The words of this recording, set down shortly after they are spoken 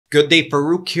Good day,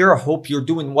 Farouk here. I hope you're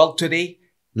doing well today.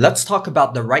 Let's talk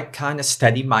about the right kind of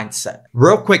study mindset.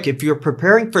 Real quick, if you're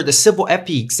preparing for the Civil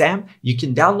FE exam, you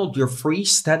can download your free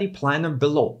study planner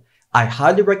below. I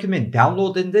highly recommend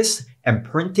downloading this and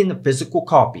printing a physical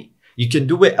copy. You can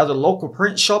do it at a local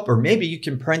print shop, or maybe you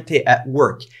can print it at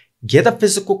work. Get a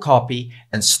physical copy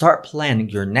and start planning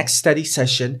your next study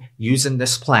session using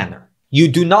this planner. You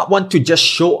do not want to just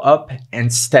show up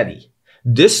and study.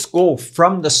 This goal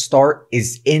from the start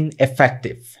is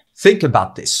ineffective. Think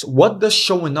about this. What does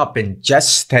showing up and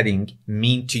just studying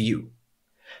mean to you?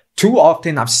 Too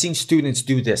often I've seen students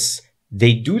do this.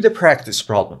 They do the practice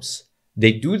problems.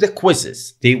 They do the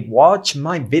quizzes. They watch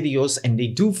my videos and they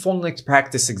do phonics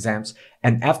practice exams.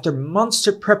 And after months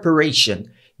of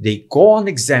preparation, they go on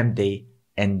exam day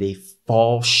and they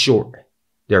fall short.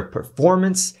 Their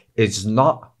performance is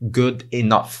not good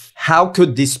enough. How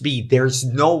could this be? There's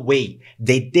no way.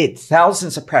 They did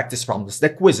thousands of practice problems, the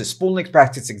quizzes, phonics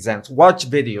practice exams, watch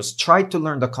videos, tried to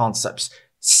learn the concepts.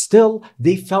 Still,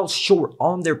 they fell short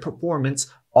on their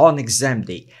performance on exam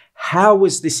day. How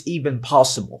is this even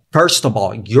possible? First of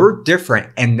all, you're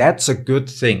different, and that's a good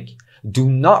thing. Do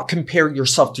not compare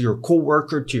yourself to your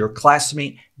coworker, to your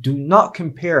classmate. Do not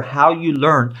compare how you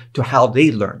learn to how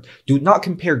they learn. Do not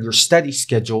compare your study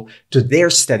schedule to their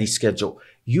study schedule.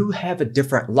 You have a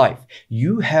different life.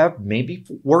 You have maybe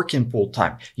working full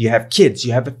time. You have kids.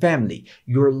 You have a family.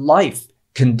 Your life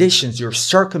conditions, your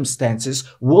circumstances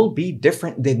will be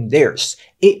different than theirs.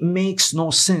 It makes no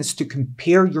sense to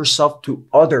compare yourself to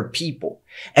other people.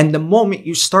 And the moment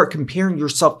you start comparing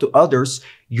yourself to others,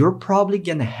 you're probably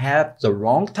going to have the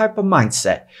wrong type of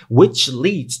mindset, which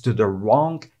leads to the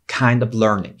wrong kind of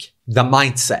learning. The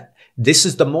mindset. This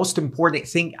is the most important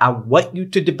thing I want you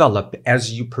to develop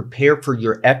as you prepare for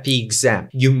your FE exam.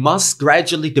 You must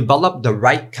gradually develop the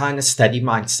right kind of study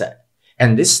mindset.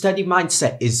 And this study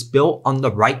mindset is built on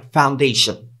the right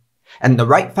foundation. And the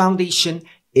right foundation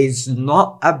is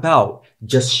not about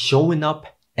just showing up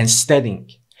and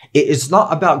studying. It is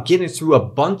not about getting through a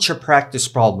bunch of practice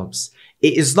problems.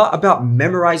 It is not about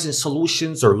memorizing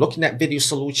solutions or looking at video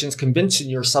solutions, convincing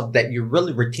yourself that you're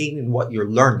really retaining what you're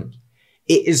learning.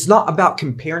 It is not about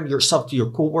comparing yourself to your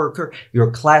coworker,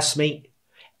 your classmate.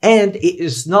 And it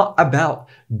is not about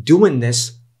doing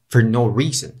this for no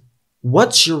reason.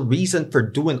 What's your reason for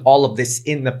doing all of this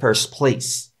in the first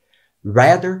place?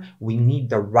 Rather, we need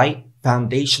the right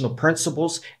foundational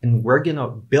principles, and we're going to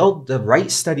build the right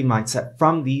study mindset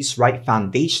from these right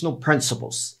foundational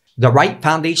principles. The right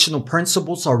foundational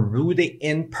principles are rooted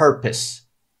in purpose.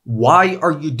 Why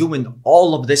are you doing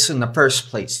all of this in the first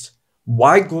place?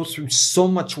 Why go through so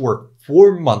much work,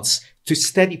 4 months, to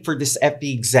study for this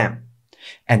FE exam?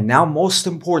 And now, most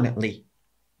importantly,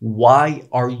 why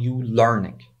are you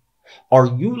learning? Are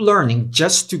you learning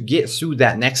just to get through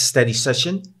that next study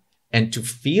session and to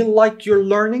feel like you're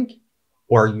learning?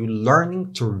 Or are you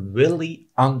learning to really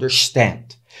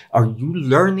understand? Are you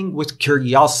learning with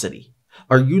curiosity?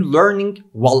 Are you learning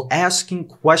while asking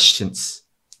questions?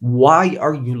 Why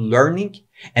are you learning?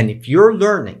 And if you're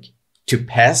learning to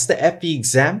pass the FE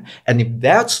exam, and if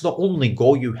that's the only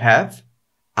goal you have,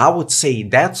 I would say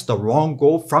that's the wrong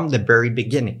goal from the very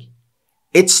beginning.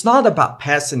 It's not about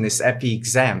passing this FE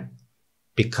exam,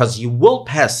 because you will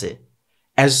pass it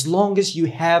as long as you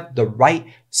have the right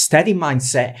study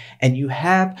mindset and you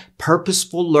have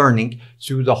purposeful learning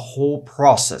through the whole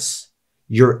process.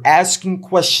 You're asking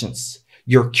questions.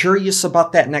 You're curious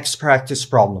about that next practice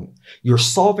problem. You're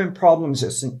solving problems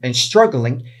and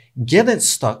struggling, getting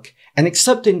stuck, and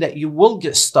accepting that you will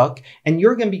get stuck, and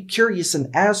you're going to be curious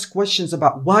and ask questions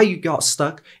about why you got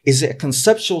stuck. Is it a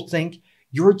conceptual thing?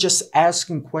 You're just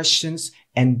asking questions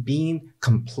and being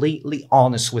completely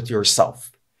honest with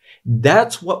yourself.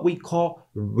 That's what we call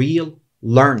real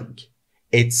learning.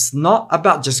 It's not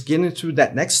about just getting through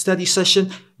that next study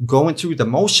session, going through the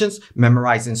motions,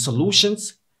 memorizing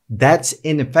solutions. That's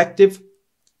ineffective,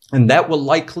 and that will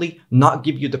likely not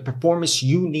give you the performance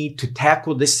you need to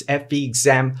tackle this FE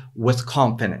exam with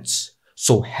confidence.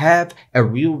 So have a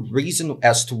real reason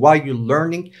as to why you're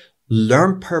learning.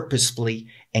 Learn purposefully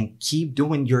and keep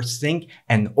doing your thing,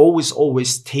 and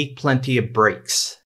always take plenty of breaks.